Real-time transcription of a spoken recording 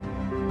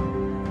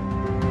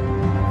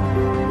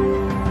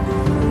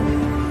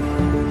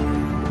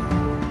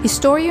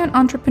Historian,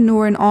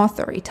 entrepreneur, and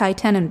author Itai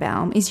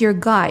Tenenbaum is your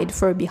guide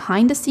for a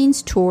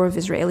behind-the-scenes tour of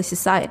Israeli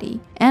society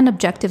and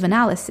objective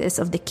analysis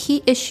of the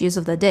key issues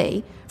of the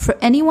day for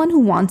anyone who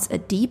wants a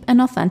deep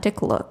and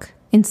authentic look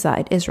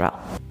inside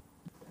Israel.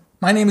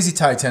 My name is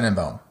Itai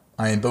Tenenbaum.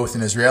 I am both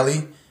an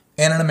Israeli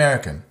and an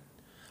American.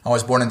 I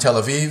was born in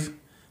Tel Aviv,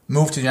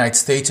 moved to the United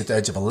States at the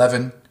age of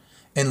 11,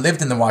 and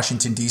lived in the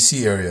Washington,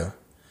 D.C. area.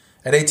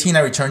 At 18, I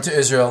returned to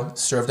Israel,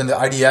 served in the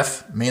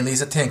IDF, mainly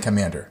as a tank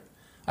commander.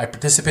 I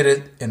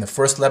participated in the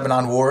First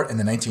Lebanon War in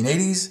the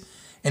 1980s,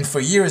 and for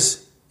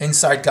years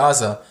inside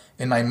Gaza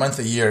in my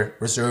month-a-year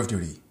reserve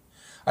duty.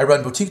 I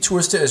run boutique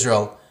tours to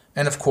Israel,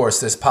 and of course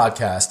this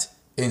podcast,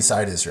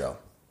 Inside Israel.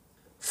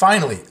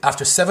 Finally,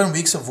 after 7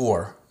 weeks of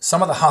war,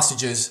 some of the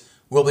hostages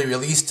will be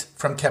released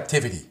from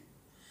captivity.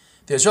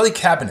 The Israeli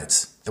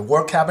cabinets, the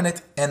War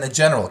Cabinet and the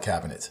General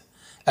Cabinet,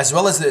 as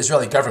well as the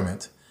Israeli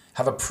government,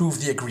 have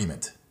approved the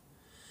agreement.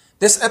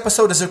 This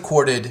episode is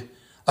recorded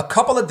a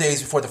couple of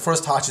days before the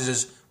first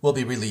hostages will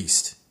be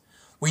released.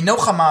 We know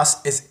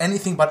Hamas is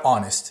anything but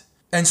honest,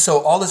 and so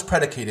all is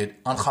predicated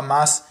on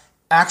Hamas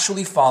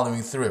actually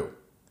following through.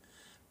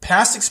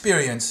 Past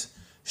experience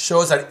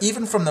shows that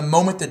even from the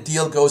moment the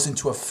deal goes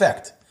into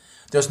effect,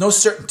 there's no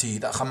certainty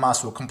that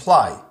Hamas will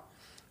comply.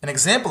 An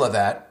example of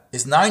that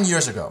is 9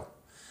 years ago.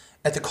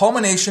 At the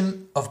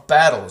culmination of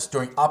battles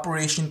during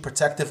Operation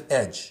Protective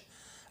Edge,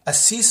 a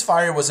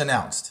ceasefire was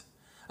announced.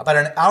 About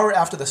an hour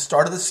after the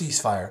start of the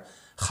ceasefire,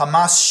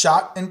 Hamas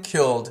shot and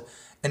killed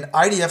an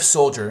IDF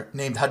soldier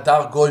named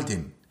Hadar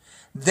Goldim,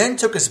 then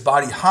took his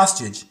body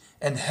hostage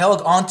and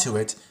held onto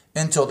it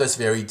until this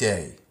very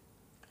day.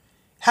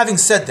 Having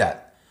said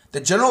that, the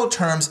general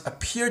terms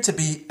appear to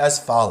be as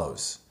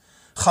follows.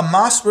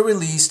 Hamas will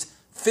release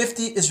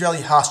 50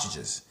 Israeli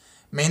hostages,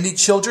 mainly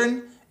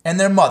children and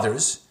their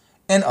mothers,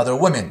 and other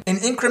women, in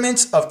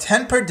increments of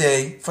 10 per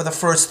day for the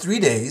first 3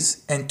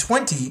 days and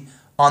 20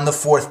 on the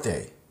fourth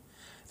day.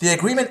 The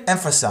agreement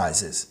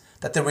emphasizes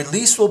that the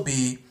release will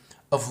be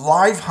of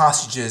live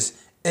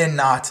hostages and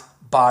not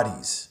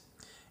bodies.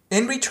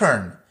 In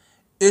return,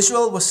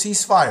 Israel will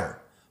cease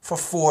fire for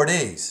 4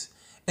 days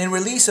and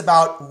release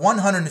about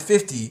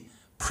 150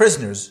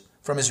 prisoners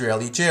from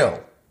Israeli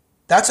jail.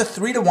 That's a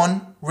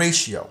 3-to-1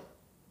 ratio.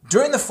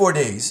 During the 4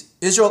 days,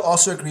 Israel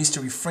also agrees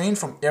to refrain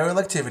from aerial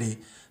activity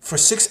for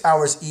 6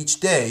 hours each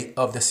day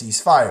of the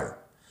ceasefire.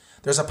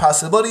 There's a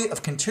possibility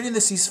of continuing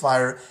the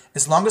ceasefire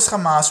as long as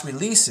Hamas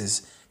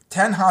releases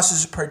 10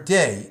 hostages per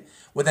day,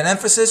 with an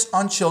emphasis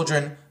on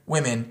children,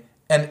 women,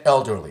 and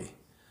elderly.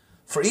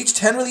 For each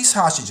 10 released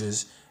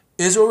hostages,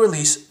 Israel will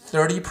release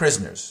 30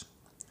 prisoners.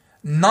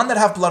 None that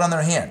have blood on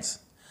their hands.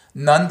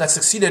 None that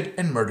succeeded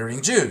in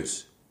murdering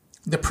Jews.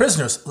 The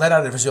prisoners let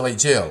out of Israeli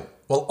jail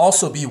will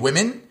also be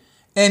women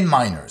and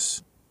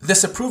minors.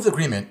 This approved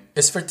agreement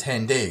is for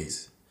 10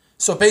 days.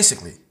 So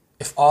basically,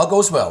 if all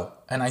goes well,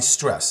 and I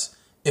stress,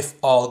 if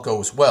all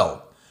goes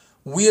well,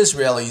 we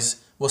Israelis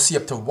will see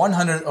up to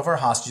 100 of our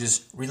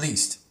hostages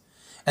released,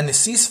 and the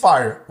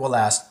ceasefire will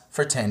last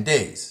for 10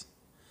 days.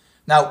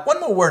 Now, one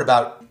more word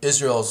about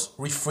Israel's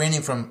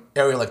refraining from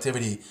aerial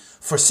activity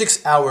for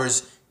 6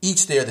 hours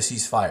each day of the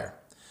ceasefire.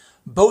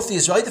 Both the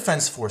Israeli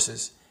Defense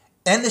Forces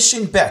and the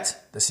Shin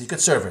Bet, the Secret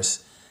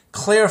Service,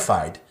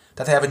 clarified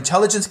that they have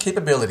intelligence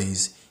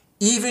capabilities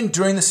even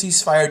during the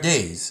ceasefire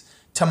days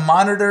to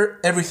monitor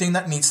everything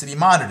that needs to be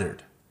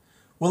monitored.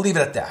 We'll leave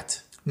it at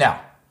that.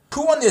 Now,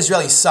 who on the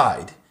Israeli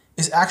side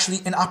is actually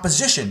in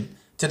opposition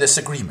to this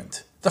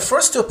agreement? The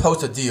first to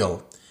oppose the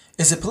deal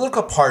is a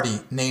political party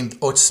named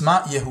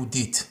Otzma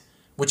Yehudit,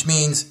 which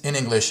means, in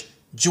English,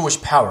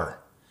 Jewish Power.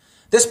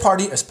 This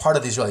party is part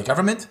of the Israeli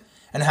government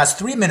and has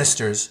 3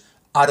 ministers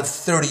out of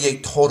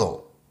 38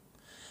 total.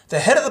 The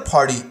head of the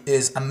party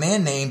is a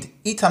man named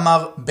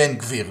Itamar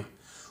Ben-Gvir,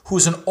 who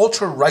is an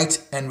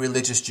ultra-right and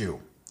religious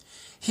Jew.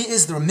 He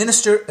is the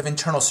Minister of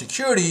Internal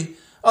Security,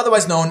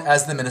 otherwise known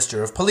as the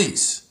Minister of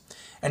Police.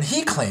 And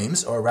he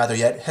claims, or rather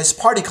yet, his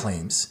party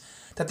claims,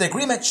 that the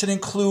agreement should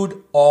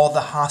include all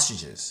the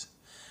hostages.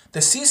 The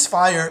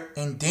ceasefire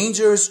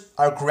endangers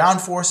our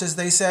ground forces,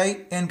 they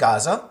say, in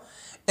Gaza,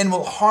 and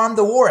will harm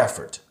the war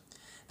effort.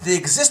 The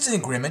existing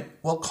agreement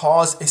will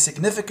cause a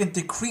significant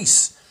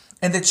decrease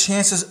in the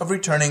chances of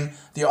returning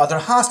the other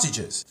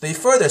hostages. They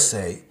further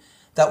say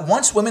that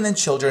once women and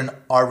children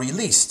are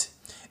released,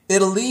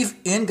 it'll leave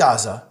in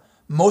Gaza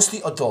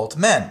mostly adult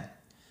men.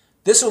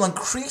 This will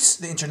increase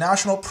the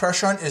international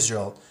pressure on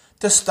Israel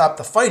to stop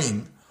the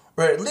fighting,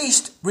 or at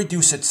least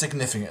reduce it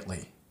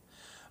significantly.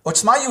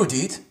 Otzma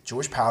Yehudit,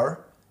 Jewish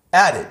Power,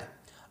 added,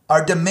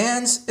 "Our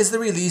demands is the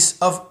release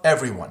of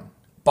everyone,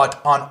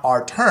 but on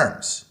our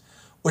terms,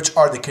 which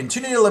are the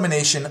continued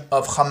elimination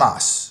of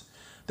Hamas.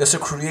 This will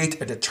create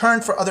a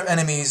deterrent for other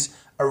enemies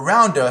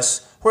around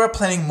us who are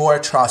planning more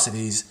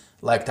atrocities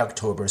like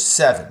October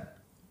 7.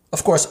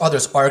 Of course,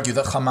 others argue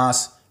that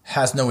Hamas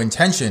has no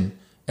intention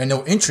and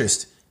no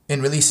interest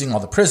in releasing all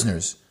the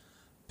prisoners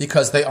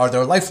because they are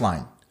their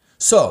lifeline.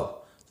 So,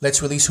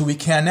 let's release who we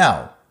can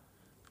now,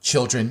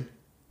 children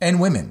and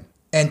women,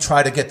 and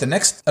try to get the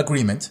next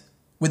agreement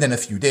within a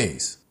few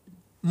days.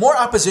 More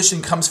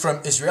opposition comes from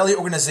Israeli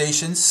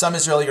organizations,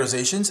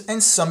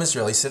 and some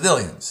Israeli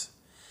civilians.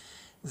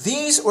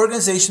 These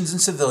organizations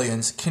and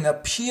civilians can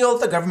appeal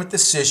the government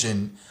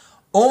decision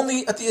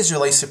only at the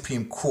Israeli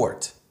Supreme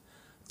Court.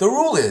 The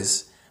rule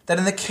is that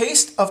in the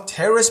case of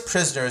terrorist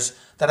prisoners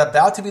that are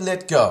about to be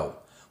let go,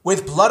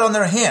 with blood on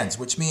their hands,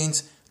 which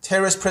means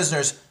terrorist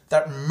prisoners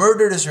that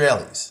murdered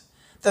Israelis,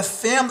 the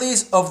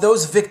families of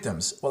those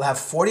victims will have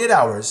 48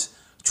 hours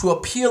to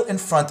appeal in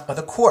front of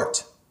the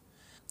court.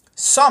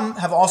 Some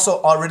have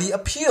also already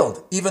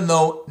appealed, even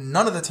though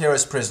none of the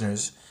terrorist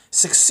prisoners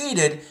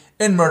succeeded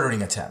in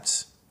murdering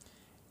attempts.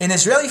 An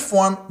Israeli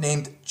forum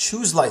named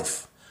Choose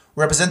Life,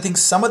 representing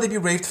some of the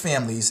bereaved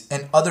families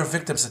and other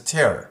victims of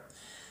terror,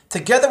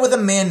 together with a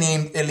man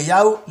named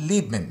Eliyahu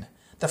Liebman,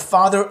 the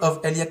father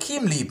of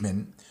Eliakim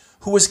Liebman,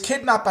 who was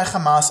kidnapped by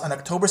Hamas on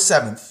October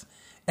 7th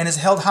and is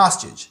held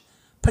hostage,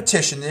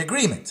 petitioned the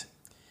agreement.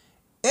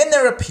 In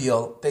their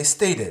appeal, they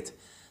stated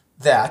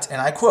that,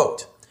 and I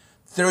quote,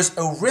 "There is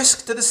a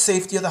risk to the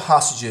safety of the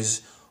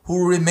hostages who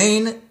will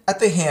remain at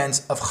the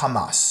hands of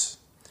Hamas."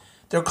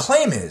 Their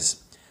claim is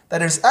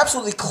that it is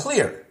absolutely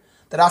clear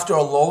that after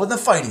a lull in the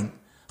fighting,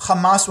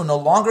 Hamas will no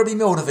longer be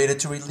motivated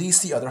to release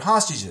the other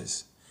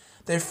hostages.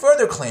 They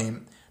further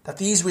claim that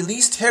these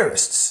released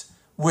terrorists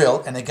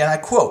will, and again I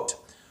quote,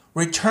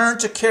 "return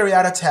to carry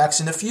out attacks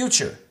in the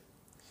future."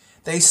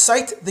 They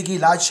cite the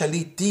Gilad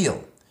Shalit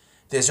deal,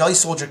 the Israeli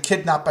soldier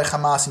kidnapped by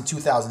Hamas in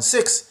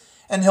 2006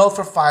 and held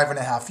for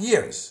 5.5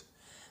 years.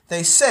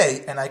 They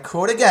say, and I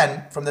quote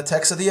again from the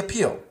text of the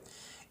appeal,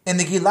 "In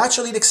the Gilad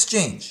Shalit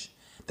exchange,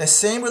 the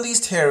same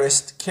released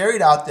terrorists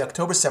carried out the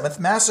October 7th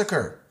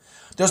massacre.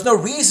 There's no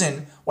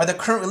reason why the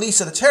current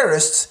release of the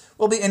terrorists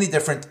will be any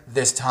different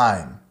this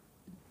time."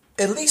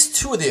 At least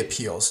two of the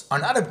appeals are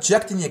not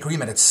objecting the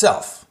agreement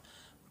itself,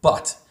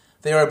 but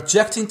they are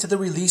objecting to the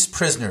released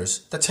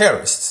prisoners, the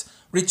terrorists,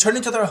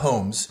 returning to their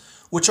homes,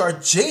 which are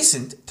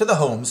adjacent to the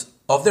homes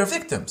of their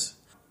victims.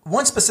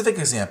 One specific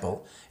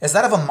example is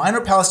that of a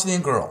minor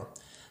Palestinian girl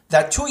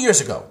that 2 years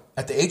ago,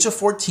 at the age of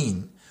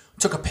 14,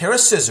 took a pair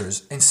of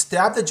scissors and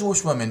stabbed a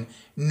Jewish woman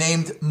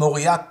named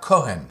Moriah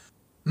Cohen.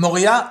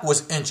 Moriah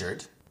was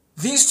injured.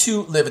 These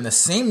two live in the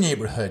same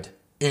neighborhood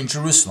in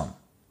Jerusalem.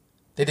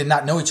 They did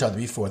not know each other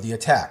before the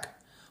attack.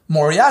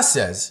 Moriah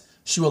says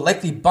she will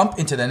likely bump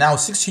into the now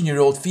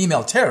 16-year-old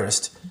female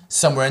terrorist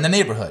somewhere in the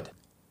neighborhood.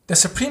 The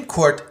Supreme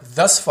Court,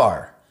 thus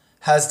far,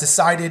 has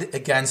decided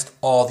against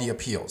all the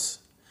appeals.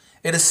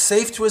 It is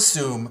safe to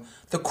assume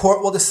the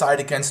court will decide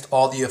against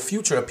all the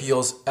future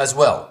appeals as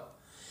well.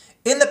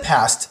 In the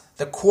past,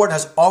 the court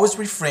has always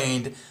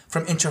refrained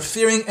from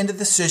interfering in the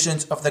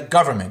decisions of the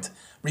government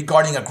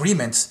regarding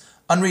agreements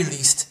on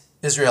released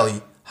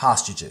Israeli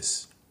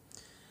hostages.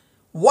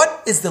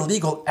 What is the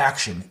legal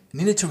action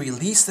needed to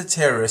release the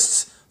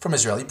terrorists from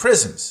Israeli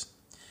prisons?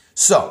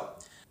 So,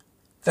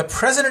 the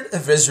President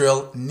of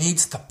Israel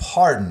needs to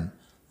pardon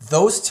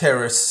those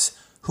terrorists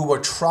who were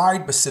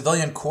tried by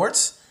civilian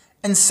courts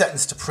and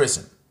sentenced to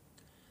prison.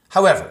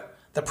 However,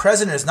 the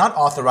President is not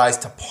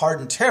authorized to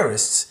pardon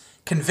terrorists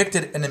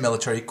convicted in a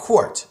military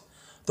court.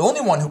 The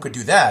only one who could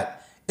do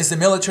that is the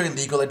Military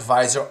Legal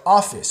Advisor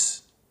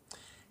Office.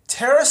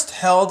 Terrorists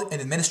held in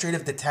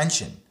administrative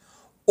detention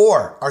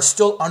or are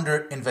still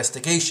under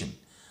investigation,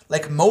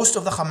 like most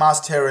of the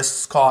Hamas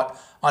terrorists caught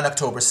on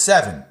October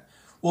 7,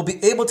 will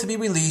be able to be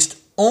released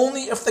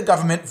only if the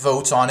government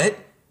votes on it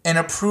and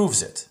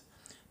approves it.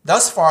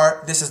 Thus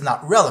far, this is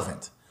not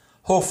relevant.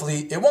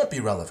 Hopefully, it won't be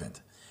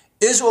relevant.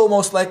 Israel will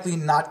most likely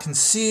not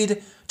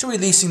concede to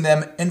releasing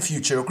them in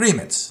future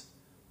agreements.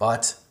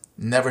 But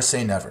never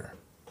say never.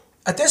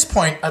 At this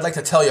point, I'd like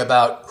to tell you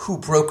about who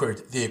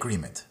brokered the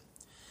agreement.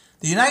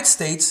 The United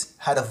States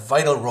had a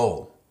vital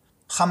role.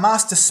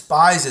 Hamas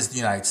despises the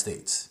United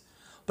States,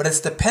 but it's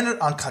dependent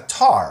on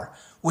Qatar,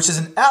 which is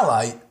an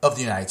ally of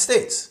the United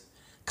States.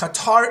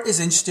 Qatar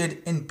is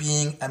interested in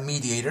being a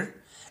mediator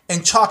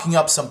and chalking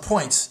up some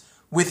points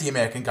with the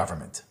American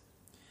government.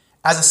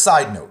 As a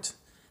side note,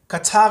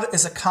 Qatar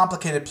is a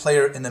complicated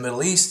player in the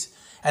Middle East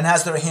and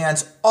has their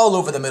hands all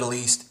over the Middle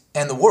East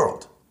and the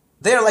world.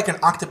 They are like an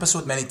octopus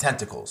with many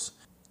tentacles.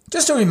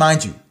 Just to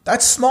remind you,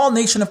 that small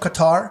nation of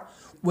Qatar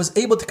was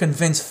able to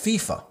convince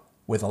FIFA,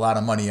 with a lot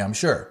of money I'm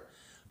sure,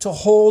 to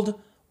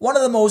hold one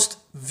of the most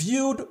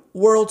viewed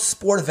world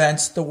sport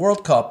events, the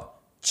World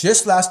Cup,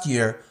 just last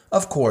year,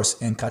 of course,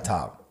 in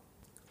Qatar.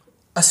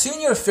 A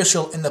senior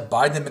official in the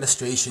Biden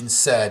administration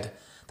said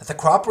that the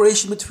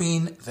cooperation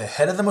between the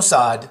head of the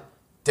Mossad,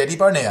 Dedi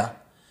Barnea,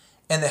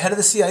 and the head of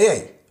the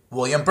CIA,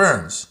 William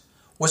Burns,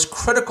 was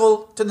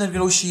critical to the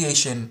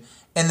negotiation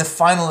and the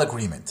final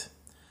agreement.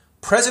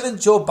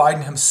 President Joe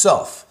Biden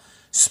himself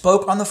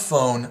spoke on the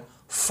phone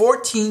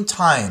 14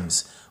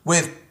 times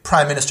with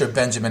Prime Minister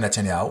Benjamin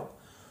Netanyahu,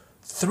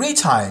 3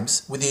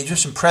 times with the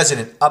Egyptian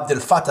President Abdel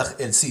Fattah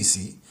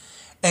el-Sisi,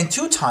 and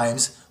 2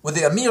 times with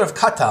the Emir of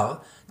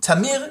Qatar,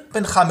 Tamir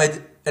bin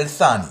Hamad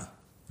al-Thani.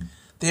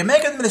 The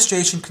American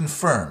administration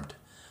confirmed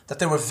that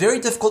there were very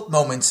difficult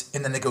moments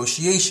in the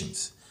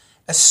negotiations,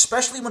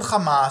 especially when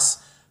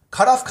Hamas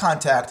cut off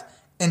contact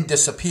and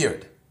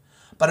disappeared.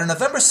 But on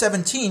November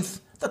 17th,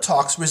 the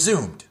talks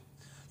resumed.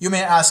 You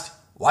may ask,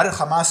 why did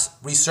Hamas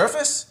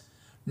resurface?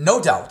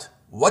 No doubt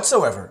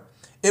whatsoever,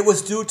 it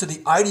was due to the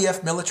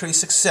IDF military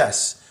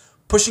success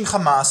pushing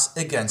Hamas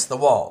against the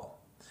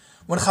wall.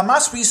 When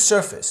Hamas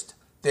resurfaced,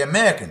 the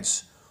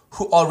Americans,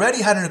 who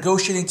already had a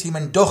negotiating team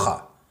in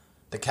Doha,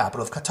 the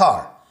capital of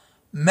Qatar,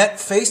 met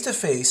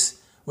face-to-face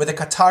with the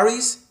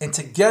Qataris, and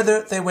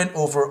together they went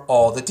over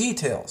all the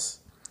details.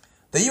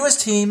 The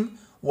U.S. team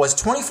was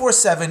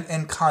 24/7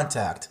 in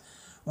contact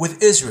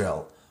with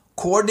Israel,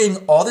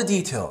 coordinating all the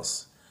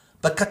details.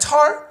 But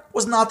Qatar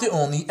was not the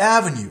only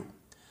avenue.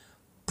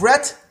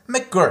 Brett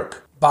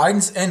McGurk,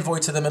 Biden's envoy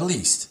to the Middle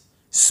East,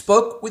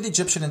 spoke with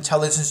Egyptian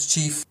intelligence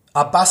chief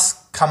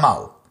Abbas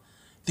Kamal.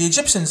 The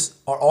Egyptians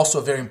are also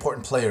a very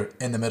important player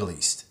in the Middle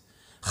East.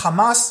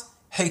 Hamas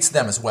hates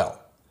them as well,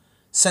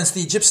 since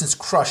the Egyptians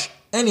crush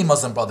any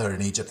Muslim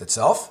Brotherhood in Egypt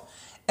itself,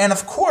 and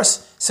of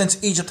course,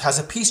 since Egypt has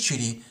a peace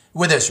treaty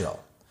with Israel.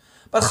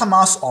 But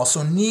Hamas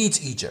also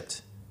needs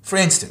Egypt. For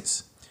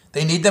instance,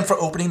 they need them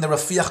for opening the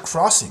Rafah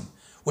crossing,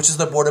 which is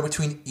the border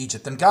between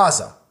Egypt and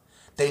Gaza.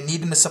 They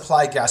need them to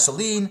supply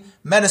gasoline,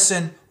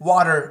 medicine,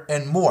 water,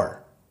 and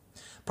more.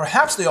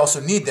 Perhaps they also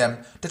need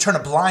them to turn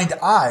a blind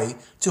eye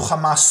to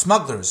Hamas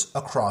smugglers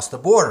across the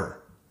border.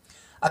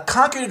 A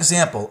concrete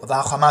example of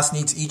how Hamas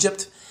needs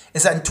Egypt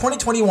is that in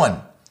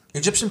 2021,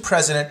 Egyptian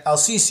President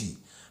al-Sisi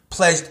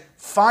pledged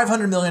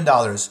 $500 million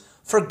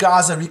for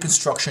Gaza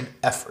reconstruction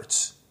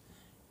efforts.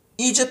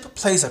 Egypt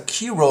plays a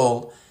key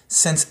role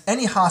since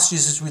any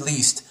hostages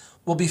released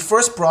will be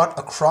first brought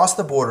across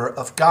the border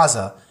of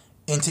Gaza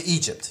into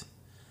Egypt.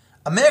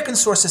 American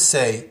sources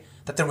say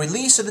that the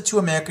release of the two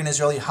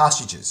American-Israeli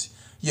hostages,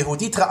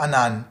 Yehudit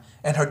Ra'anan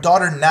and her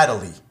daughter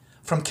Natalie,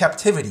 from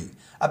captivity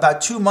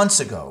about 2 months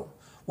ago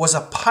was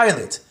a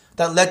pilot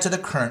that led to the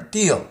current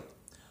deal.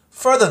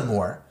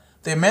 Furthermore,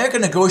 the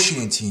American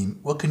negotiating team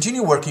will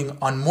continue working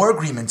on more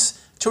agreements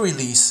to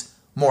release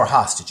more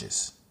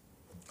hostages.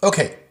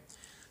 Okay,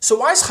 so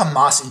why is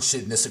Hamas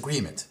interested in this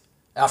agreement?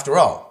 After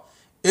all,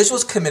 Israel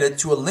is committed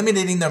to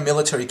eliminating their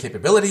military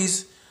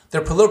capabilities,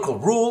 their political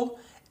rule,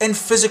 and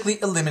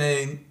physically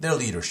eliminating their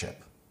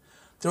leadership.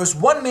 There is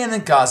one man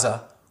in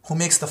Gaza who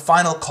makes the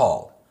final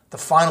call, the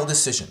final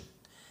decision.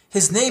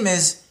 His name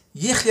is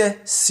Yahya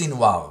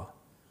Sinwar.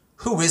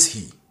 Who is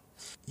he?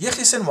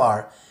 Yahya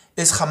Sinwar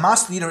is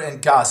Hamas leader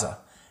in Gaza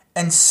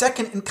and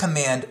second in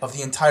command of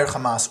the entire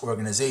Hamas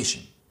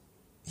organization.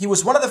 He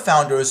was one of the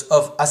founders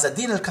of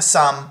Azadin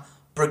al-Qassam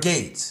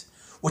brigades,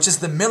 which is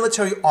the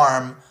military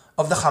arm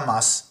of the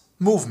Hamas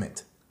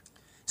movement.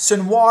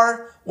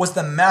 Sinwar was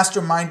the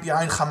mastermind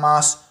behind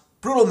Hamas'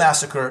 brutal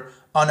massacre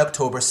on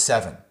October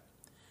 7.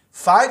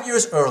 5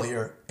 years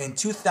earlier, in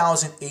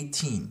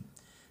 2018,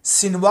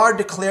 Sinwar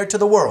declared to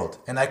the world,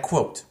 and I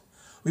quote,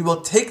 "We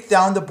will take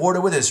down the border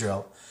with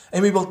Israel,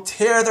 and we will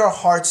tear their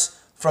hearts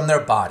from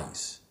their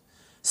bodies."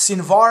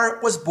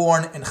 Sinwar was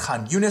born in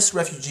Khan Yunis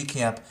refugee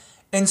camp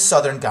in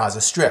southern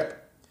Gaza Strip.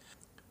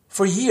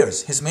 For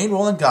years, his main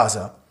role in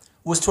Gaza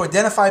was to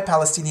identify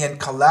Palestinian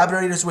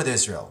collaborators with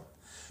Israel.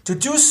 To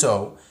do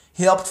so,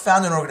 he helped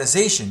found an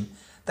organization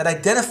that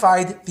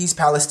identified these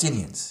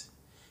Palestinians.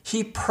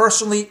 He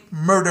personally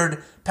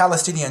murdered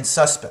Palestinian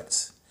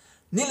suspects.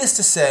 Needless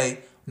to say,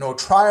 no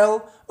trial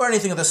or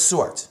anything of the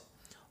sort.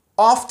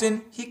 Often,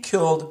 he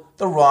killed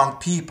the wrong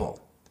people.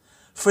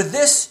 For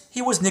this,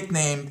 he was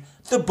nicknamed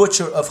the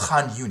Butcher of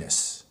Khan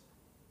Yunis.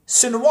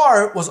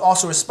 Sinwar was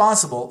also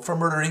responsible for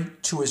murdering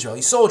 2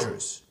 Israeli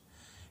soldiers.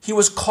 He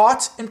was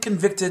caught and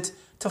convicted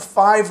to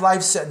 5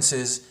 life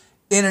sentences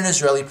in an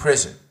Israeli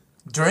prison.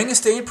 During his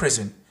stay in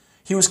prison,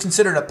 he was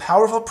considered a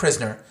powerful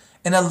prisoner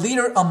and a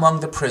leader among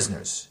the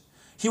prisoners.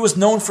 He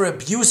was known for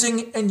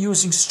abusing and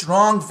using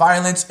strong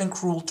violence and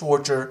cruel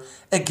torture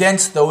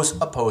against those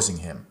opposing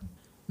him.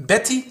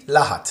 Betty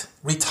Lahat,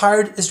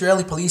 retired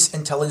Israeli police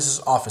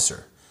intelligence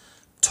officer,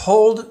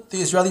 told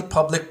the Israeli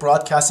Public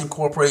Broadcasting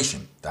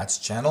Corporation, that's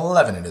Channel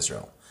 11 in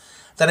Israel,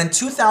 that in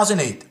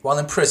 2008, while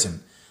in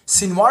prison,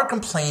 Sinwar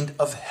complained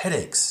of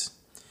headaches.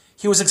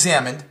 He was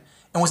examined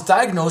and was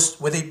diagnosed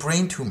with a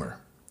brain tumor.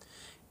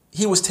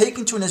 He was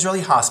taken to an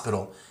Israeli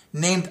hospital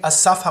named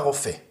Asaf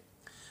HaRofeh.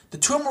 The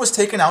tumor was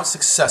taken out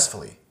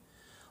successfully.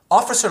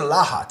 Officer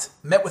Lahat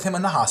met with him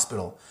in the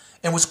hospital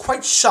and was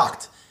quite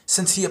shocked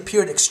since he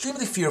appeared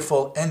extremely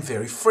fearful and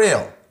very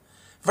frail,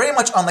 very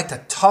much unlike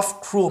the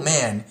tough, cruel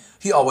man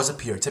he always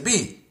appeared to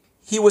be.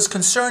 He was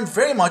concerned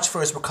very much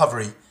for his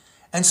recovery,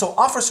 and so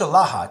Officer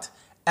Lahat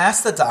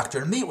asked the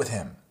doctor to meet with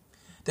him.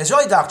 The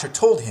Israeli doctor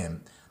told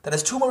him that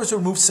his tumor was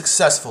removed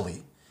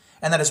successfully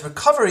and that his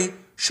recovery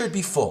should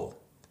be full.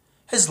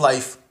 His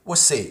life was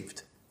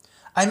saved.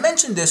 I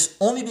mention this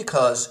only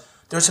because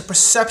there's a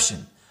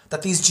perception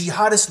that these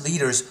jihadist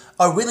leaders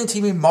are willing to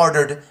be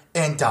martyred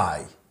and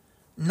die.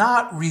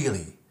 Not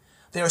really.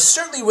 They are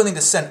certainly willing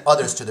to send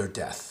others to their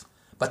death,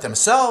 but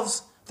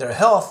themselves, their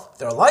health,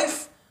 their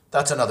life,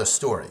 that's another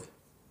story.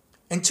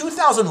 In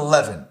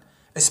 2011,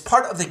 as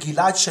part of the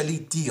Gilad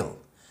Shalit deal,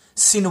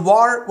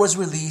 Sinwar was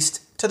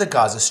released to the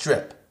Gaza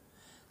Strip.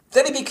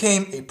 Then he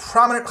became a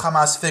prominent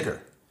Hamas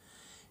figure.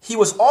 He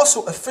was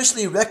also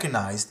officially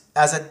recognized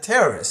as a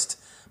terrorist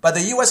by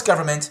the US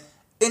government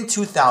in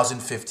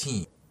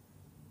 2015.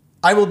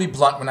 I will be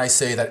blunt when I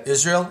say that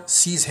Israel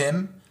sees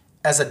him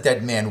as a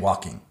dead man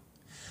walking.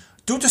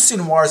 Due to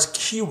Sinwar's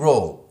key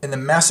role in the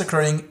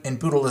massacring and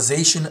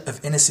brutalization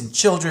of innocent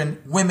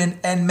children, women,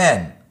 and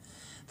men,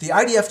 the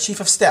IDF Chief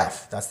of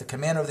Staff, that's the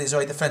commander of the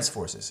Israeli Defense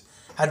Forces,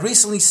 had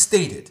recently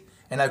stated,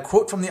 and I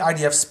quote from the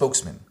IDF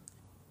spokesman,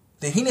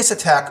 "The heinous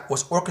attack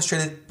was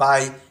orchestrated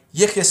by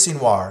Yahya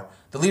Sinwar,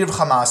 the leader of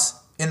Hamas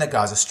in the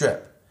Gaza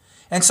Strip.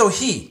 And so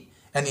he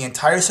and the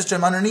entire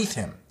system underneath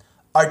him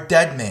are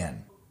dead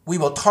men. We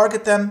will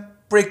target them,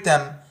 break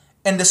them,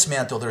 and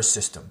dismantle their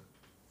system."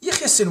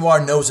 Yahya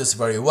Sinwar knows this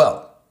very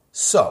well.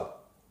 So,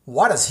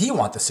 why does he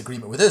want this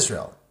agreement with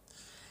Israel?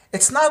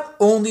 It's not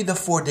only the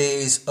 4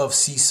 days of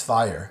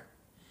ceasefire.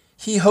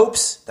 He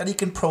hopes that he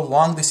can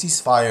prolong the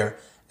ceasefire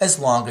as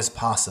long as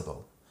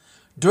possible.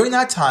 During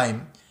that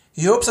time,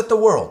 he hopes that the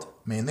world,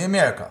 mainly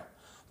America,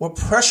 will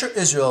pressure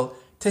Israel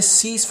to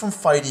cease from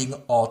fighting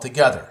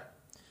altogether.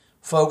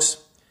 Folks,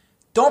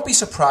 don't be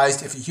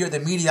surprised if you hear the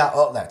media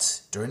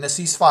outlets during the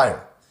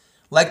ceasefire,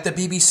 like the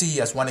BBC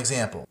as one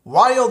example,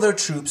 rile their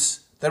troops,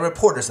 their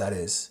reporters that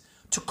is,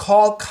 to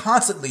call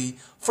constantly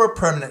for a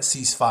permanent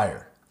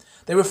ceasefire.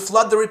 They would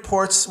flood the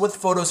reports with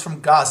photos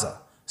from Gaza,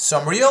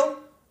 some real,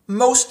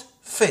 most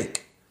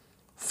fake.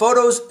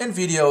 Photos and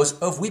videos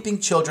of weeping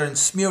children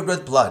smeared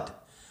with blood,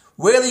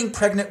 wailing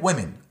pregnant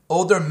women,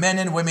 older men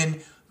and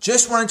women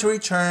just wanting to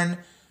return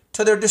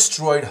to their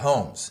destroyed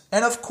homes,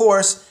 and of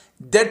course,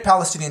 dead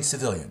Palestinian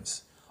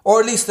civilians, or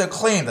at least their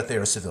claim that they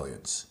are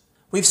civilians.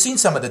 We've seen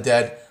some of the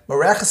dead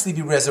miraculously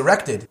be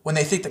resurrected when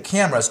they think the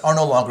cameras are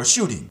no longer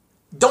shooting.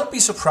 Don't be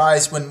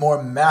surprised when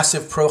more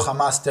massive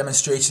pro-Hamas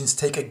demonstrations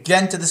take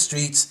again to the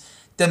streets,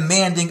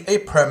 demanding a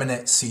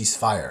permanent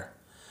ceasefire.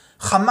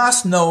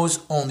 Hamas knows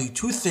only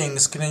two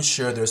things can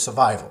ensure their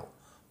survival.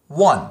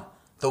 One,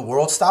 the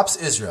world stops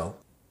Israel.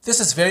 This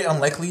is very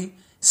unlikely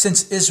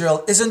since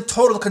Israel is in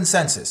total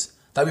consensus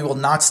that we will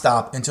not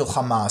stop until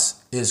Hamas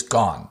is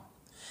gone.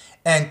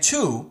 And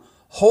two,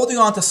 holding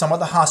on to some of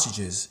the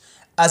hostages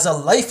as a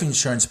life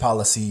insurance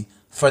policy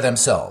for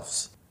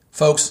themselves.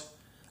 Folks,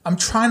 I'm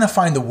trying to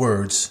find the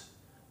words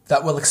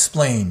that will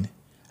explain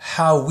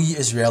how we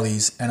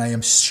Israelis, and I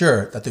am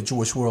sure that the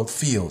Jewish world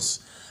feels,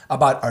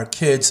 about our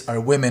kids, our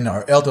women,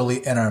 our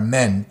elderly, and our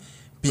men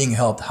being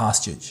held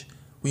hostage.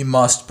 We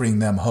must bring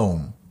them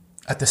home.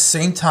 At the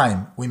same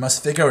time, we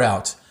must figure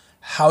out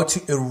how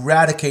to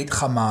eradicate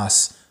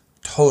Hamas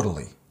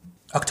totally.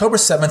 October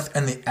 7th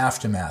and the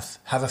aftermath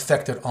have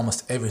affected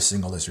almost every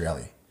single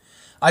Israeli.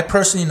 I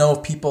personally know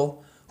of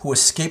people who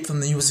escaped from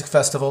the music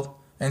festival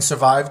and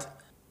survived.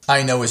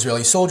 I know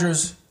Israeli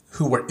soldiers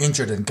who were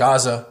injured in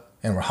Gaza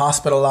and were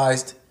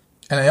hospitalized.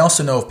 And I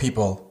also know of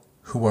people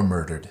who were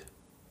murdered.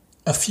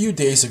 A few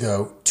days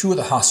ago, 2 of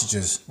the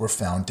hostages were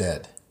found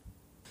dead.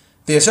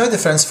 The Israeli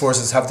Defense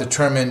Forces have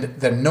determined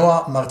that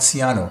Noah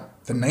Marziano,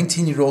 the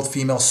 19-year-old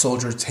female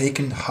soldier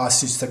taken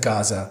hostage to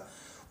Gaza,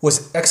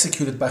 was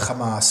executed by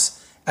Hamas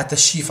at the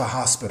Shifa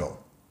hospital.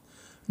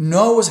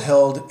 Noah was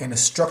held in a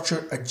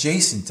structure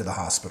adjacent to the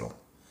hospital.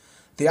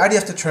 The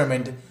IDF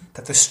determined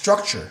that the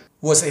structure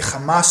was a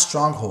Hamas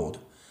stronghold,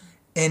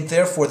 and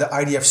therefore the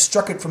IDF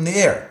struck it from the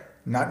air,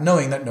 not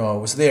knowing that Noah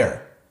was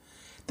there.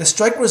 The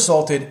strike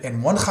resulted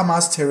in 1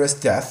 Hamas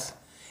terrorist death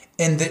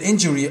and the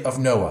injury of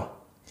Noah.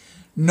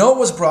 Noah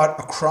was brought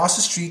across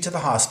the street to the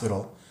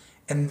hospital,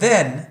 and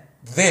then,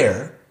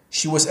 there,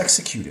 she was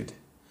executed.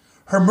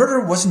 Her murder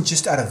wasn't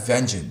just out of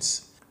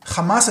vengeance.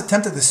 Hamas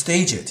attempted to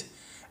stage it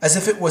as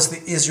if it was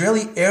the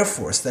Israeli Air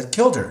Force that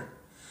killed her.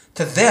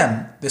 To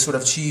them, this would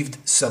have achieved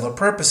several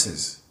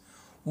purposes.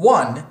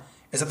 One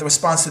is that the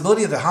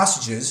responsibility of the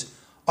hostages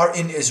are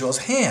in Israel's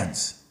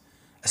hands.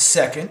 A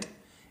second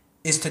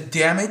is to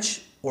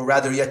damage, or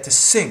rather yet to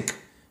sink,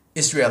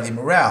 Israeli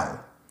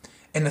morale.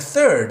 And the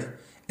third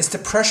is to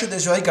pressure the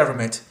Israeli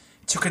government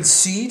to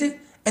concede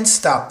and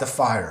stop the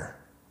fire.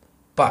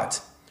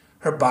 But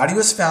her body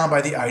was found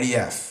by the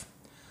IDF.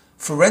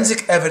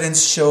 Forensic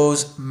evidence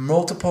shows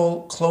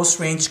multiple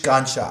close-range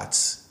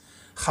gunshots.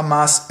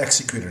 Hamas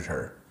executed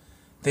her.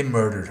 They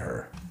murdered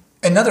her.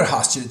 Another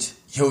hostage,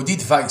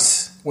 Yehudit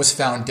Weiss, was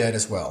found dead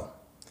as well.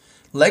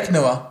 Like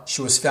Noah,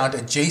 she was found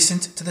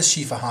adjacent to the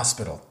Shifa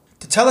hospital.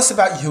 To tell us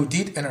about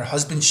Yehudit and her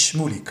husband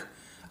Shmulik,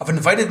 I've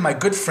invited my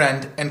good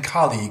friend and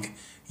colleague,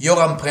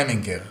 Yoram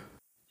Preminger.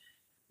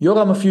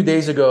 Yoram, a few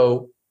days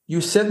ago, you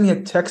sent me a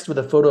text with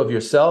a photo of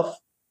yourself,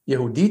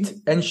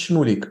 Yehudit, and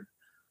Shmulik,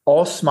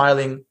 all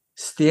smiling,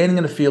 standing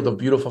in a field of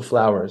beautiful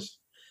flowers.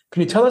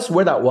 Can you tell us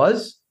where that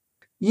was?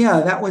 Yeah,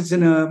 that was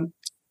in a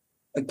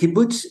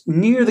kibbutz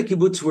near the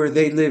kibbutz where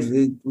they live,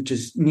 which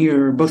is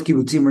near, both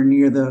kibbutzim are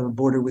near the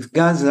border with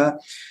Gaza.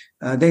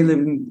 They live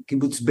in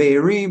kibbutz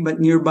Be'eri, but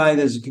nearby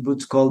there's a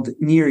kibbutz called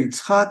Nir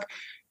Yitzchak,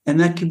 and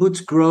that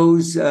kibbutz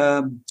grows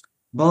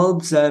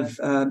bulbs of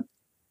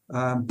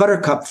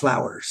buttercup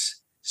flowers.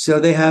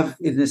 So they have,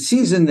 in the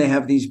season, they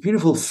have these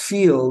beautiful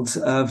fields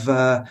of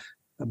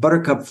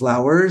buttercup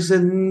flowers,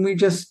 and we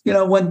just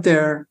went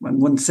there on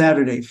one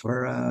Saturday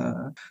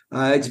for.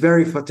 It's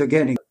very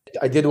photogenic.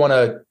 I did want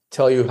to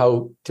tell you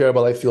how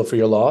terrible I feel for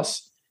your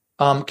loss.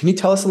 Can you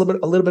tell us a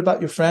little bit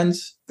about your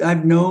friends?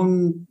 I've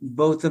known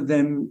both of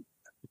them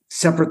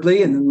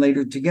separately and then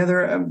later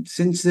together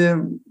since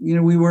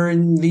we were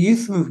in the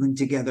youth movement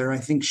together. I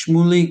think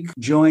Shmulik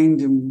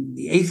joined in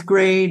the 8th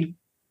grade,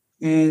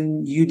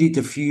 and Judith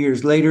a few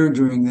years later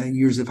during the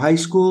years of high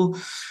school.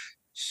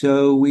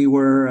 So we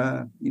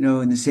were,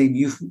 in the same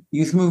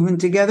youth movement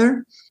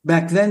together.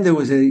 Back then, there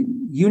was a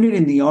unit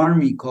in the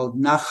army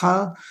called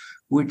Nachal,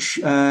 which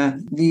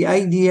the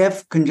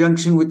IDF,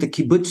 conjunction with the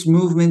kibbutz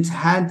movements,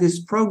 had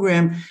this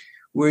program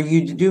where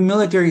you do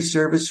military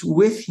service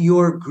with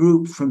your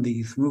group from the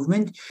youth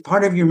movement.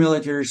 Part of your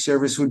military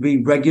service would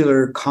be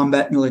regular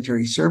combat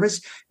military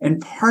service,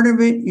 and part of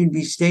it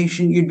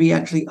you'd be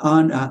actually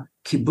on a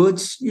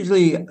kibbutz,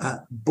 usually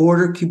a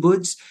border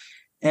kibbutz.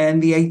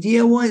 And the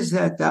idea was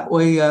that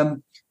way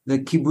the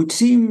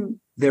kibbutzim,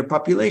 their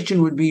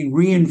population would be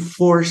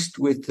reinforced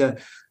with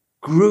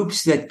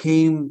groups that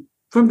came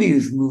from the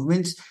youth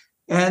movements.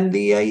 And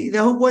the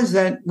hope was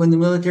that when the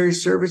military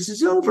service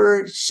is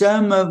over,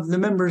 some of the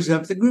members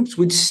of the groups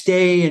would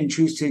stay and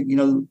choose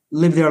to,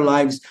 live their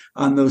lives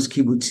on those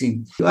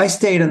kibbutzim. I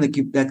stayed on that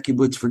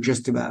kibbutz for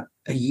just about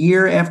a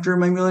year after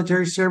my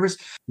military service.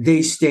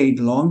 They stayed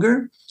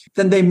longer.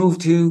 Then they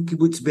moved to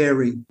kibbutz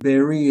Be'eri.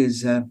 Be'eri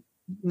is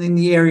in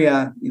the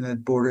area,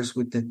 that borders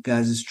with the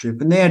Gaza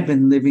Strip. And they had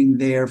been living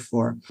there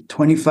for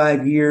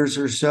 25 years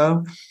or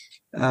so.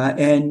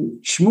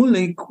 And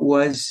Shmulik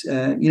was,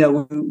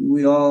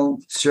 we all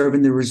serve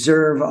in the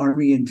reserve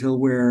army until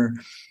we're,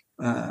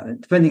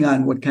 depending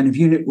on what kind of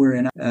unit we're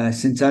in.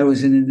 Since I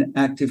was in an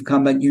active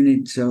combat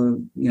unit,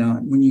 so,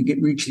 when you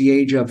reach the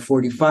age of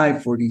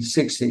 45,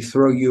 46, they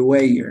throw you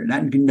away. You're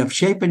not in good enough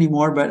shape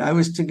anymore. But I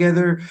was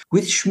together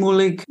with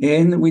Shmulik,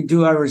 and we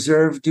do our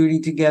reserve duty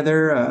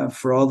together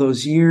for all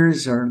those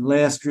years. Our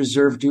last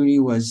reserve duty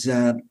was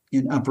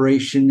in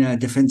Operation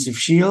Defensive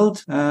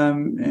Shield.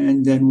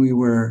 And then we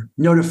were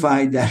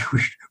notified that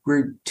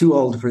we're too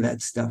old for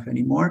that stuff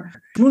anymore.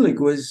 Shmulik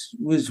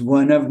was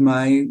one of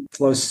my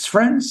closest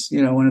friends,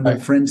 one of the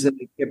friends that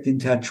I kept in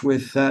touch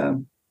with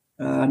on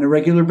a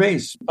regular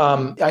basis.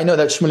 I know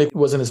that Shmulik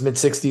was in his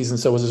mid-60s, and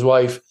so was his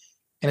wife.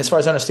 And as far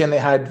as I understand, they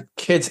had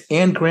kids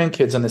and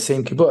grandkids on the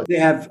same kibbutz. They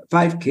have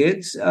 5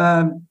 kids.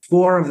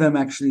 4 of them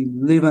actually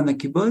live on the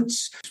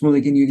kibbutz.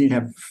 Shmulik and Yudit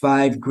have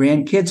 5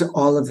 grandkids.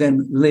 All of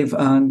them live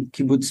on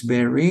kibbutz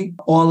Be'eri.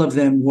 All of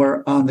them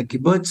were on the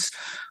kibbutz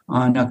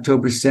on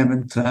October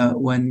 7th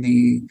when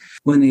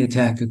the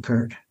attack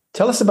occurred.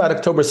 Tell us about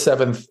October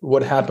 7th.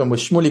 What happened with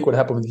Shmulik? What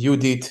happened with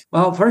Yudit?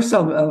 Well, first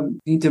I'll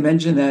need to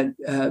mention that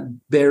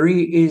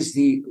Be'eri is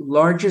the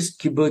largest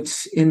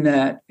kibbutz in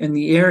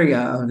the area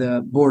of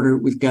the border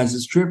with Gaza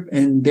Strip,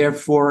 and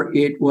therefore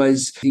it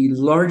was the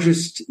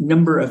largest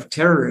number of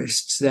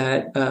terrorists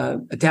that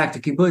attacked the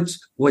kibbutz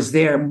was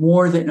there.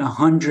 More than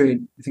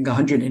 100, I think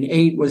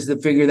 108 was the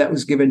figure that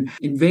was given,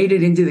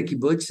 invaded into the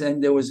kibbutz,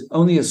 and there was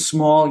only a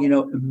small,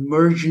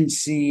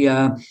 emergency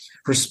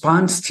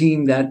response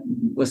team that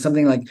was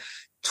something like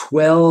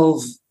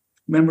 12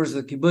 members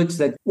of the kibbutz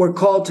that were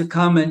called to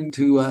come and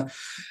to,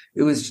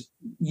 it was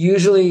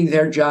usually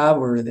their job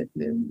or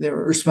their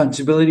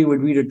responsibility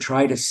would be to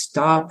try to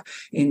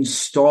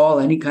install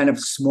any kind of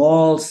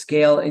small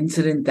scale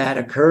incident that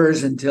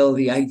occurs until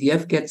the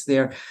IDF gets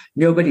there.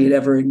 Nobody had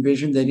ever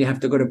envisioned that you have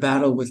to go to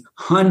battle with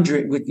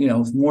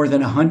more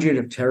than 100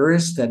 of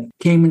terrorists that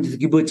came into the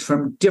kibbutz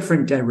from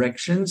different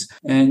directions.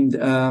 And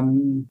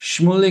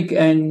Shmulik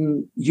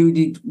and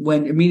Yudit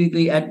went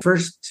immediately. At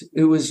first,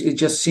 it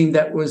just seemed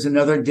that was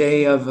another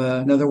day of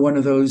another one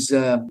of those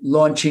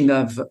launching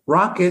of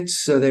rockets.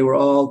 So they were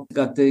all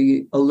got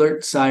the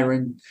alert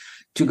siren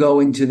to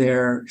go into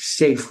their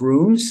safe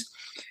rooms.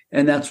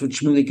 And that's what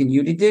Shmulik and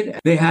Yudit did.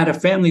 They had a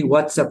family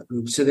WhatsApp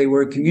group, so they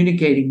were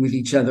communicating with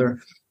each other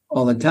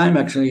all the time.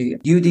 Actually,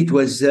 Yudit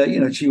was,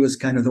 she was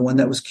kind of the one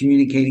that was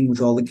communicating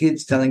with all the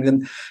kids, telling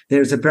them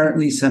there's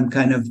apparently some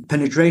kind of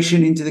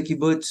penetration into the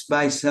kibbutz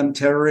by some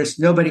terrorists.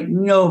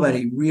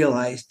 Nobody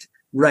realized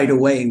right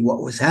away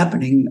what was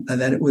happening,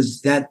 that it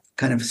was that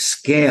kind of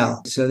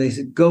scale. So they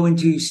said,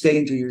 stay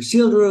into your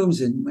sealed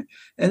rooms. And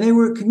they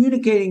were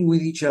communicating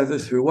with each other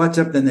through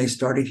WhatsApp. Then they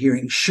started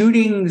hearing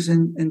shootings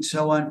and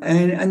so on.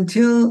 And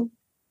until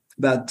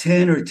about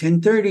 10 or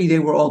 10:30, they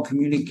were all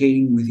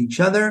communicating with each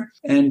other.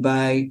 And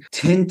by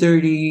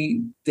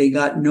 10:30, they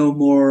got no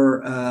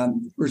more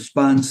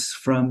response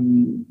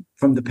from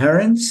the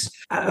parents.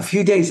 A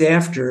few days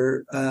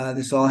after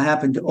this all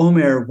happened,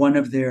 Omer, one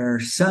of their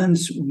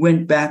sons,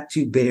 went back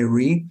to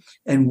Be'eri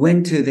and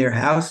went to their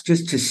house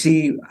just to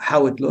see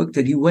how it looked.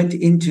 And he went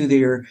into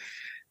their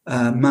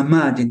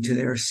mamad, into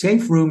their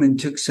safe room, and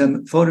took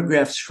some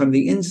photographs from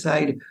the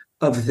inside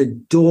of the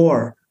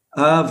door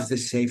of the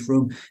safe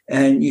room,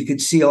 and you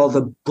could see all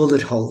the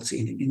bullet holes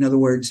in it. In other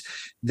words,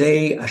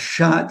 the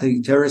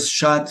terrorists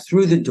shot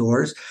through the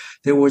doors.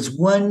 There was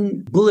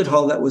one bullet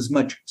hole that was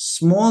much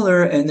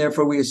smaller, and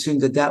therefore we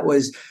assumed that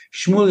was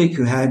Shmulik,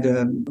 who had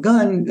a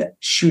gun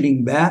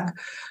shooting back.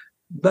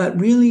 But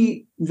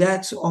really,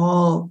 that's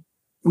all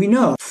we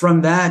know.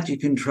 From that, you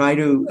can try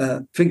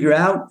to figure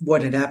out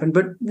what had happened,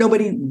 but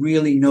nobody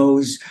really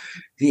knows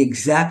the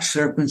exact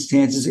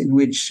circumstances in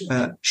which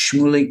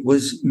Shmulik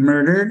was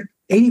murdered.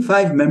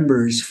 85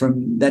 members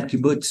from that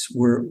kibbutz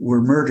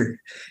were murdered.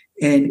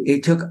 And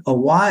it took a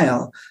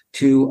while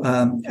to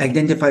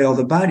identify all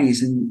the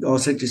bodies and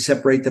also to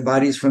separate the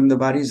bodies from the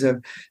bodies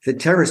of the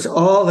terrorists.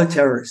 All the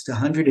terrorists,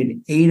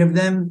 108 of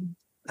them,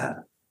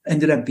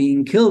 ended up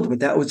being killed, but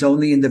that was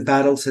only in the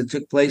battles that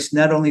took place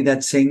not only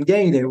that same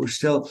day. They were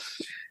still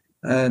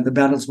the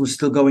battles were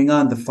still going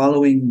on the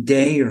following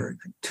day or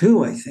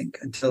two, I think,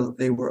 until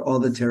all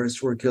the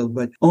terrorists were killed.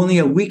 But only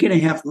a week and a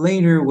half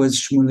later was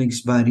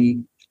Shmulik's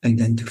body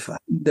identified.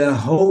 The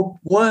hope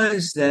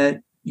was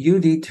that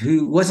Yehudit,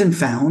 who wasn't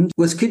found,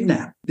 was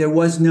kidnapped. There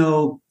was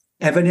no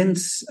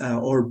evidence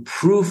or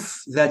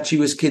proof that she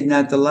was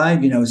kidnapped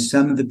alive.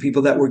 Some of the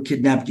people that were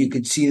kidnapped, you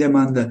could see them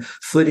on the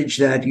footage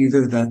that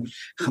either the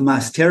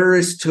Hamas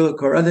terrorists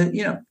took or other,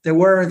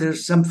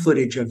 there's some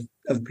footage of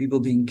people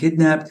being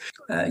kidnapped.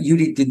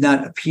 Yehudit did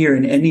not appear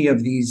in any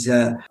of these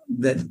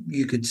that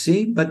you could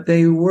see, but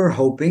they were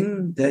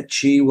hoping that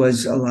she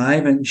was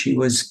alive and she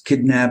was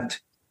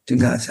kidnapped to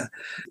Gaza.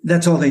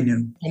 That's all they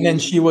knew. And then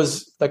she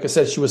was, like I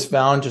said, she was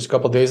found just a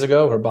couple of days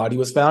ago. Her body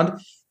was found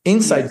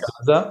inside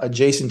Gaza,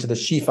 adjacent to the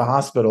Shifa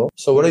hospital.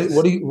 So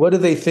what do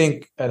they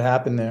think had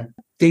happened there?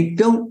 They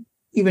don't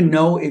even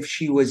know if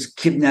she was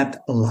kidnapped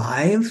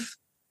alive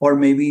or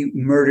maybe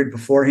murdered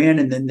beforehand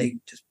and then they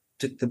just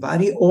took the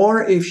body,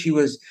 or if she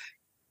was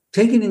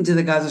taken into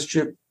the Gaza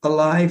Strip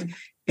alive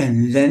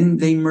and then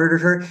they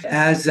murdered her.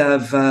 As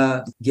of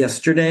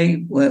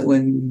yesterday,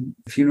 when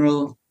the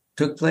funeral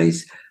took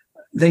place,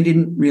 they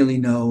didn't really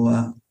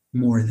know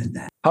more than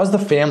that. How's the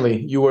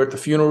family? You were at the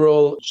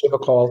funeral, Shiva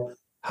call.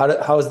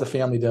 How is the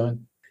family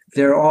doing?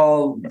 They're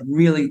all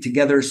really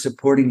together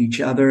supporting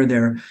each other.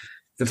 They're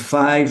the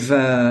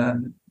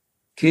 5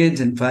 kids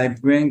and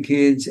 5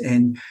 grandkids.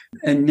 And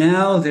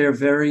now they're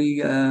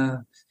very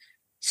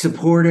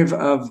supportive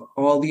of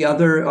all the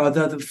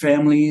other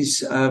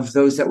families of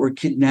those that were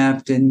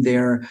kidnapped. And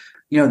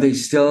they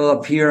still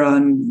appear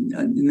in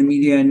the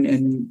media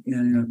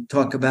and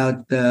talk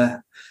about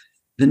the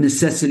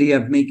necessity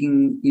of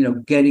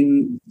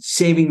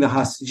saving the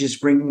hostages,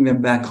 bringing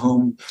them back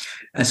home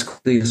as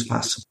quickly as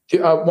possible.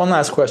 One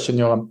last question,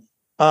 Yoram.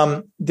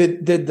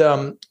 Did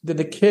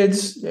the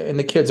kids, and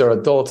the kids are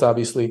adults,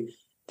 obviously,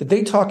 did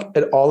they talk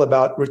at all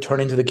about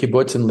returning to the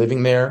kibbutz and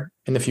living there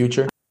in the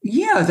future?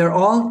 Yeah, they're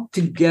all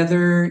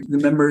together, the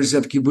members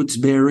of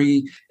Kibbutz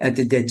Be'eri at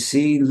the Dead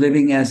Sea,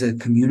 living as a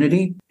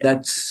community.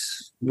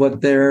 That's what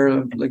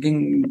they're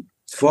looking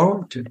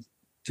forward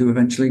to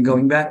eventually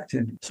going back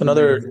to. So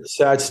another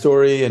sad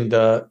story,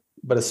 but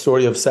a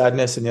story of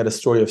sadness and yet a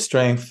story of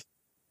strength.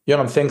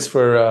 Yoram, thanks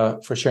for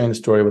sharing the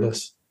story with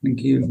us. Thank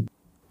you.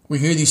 We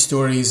hear these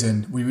stories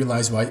and we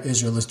realize why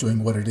Israel is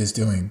doing what it is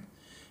doing.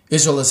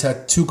 Israel has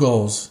had 2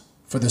 goals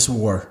for this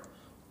war.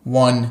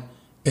 1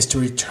 is to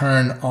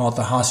return all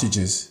the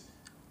hostages,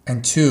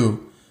 and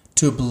 2,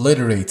 to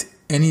obliterate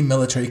any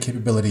military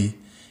capability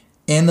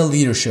and the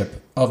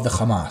leadership of the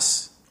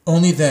Hamas.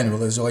 Only then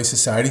will Israeli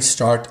society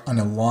start on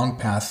a long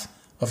path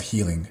of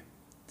healing.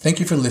 Thank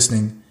you for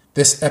listening.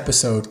 This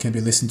episode can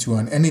be listened to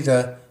on any of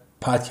the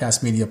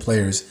podcast media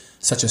players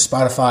such as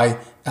Spotify,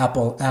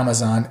 Apple,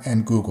 Amazon,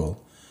 and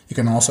Google. You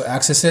can also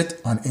access it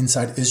on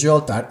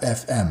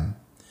InsideIsrael.fm.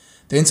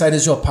 The Inside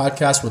Israel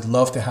podcast would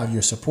love to have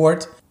your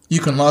support. You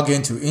can log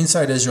into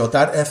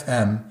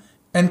InsideIsrael.fm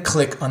and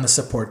click on the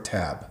support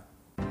tab.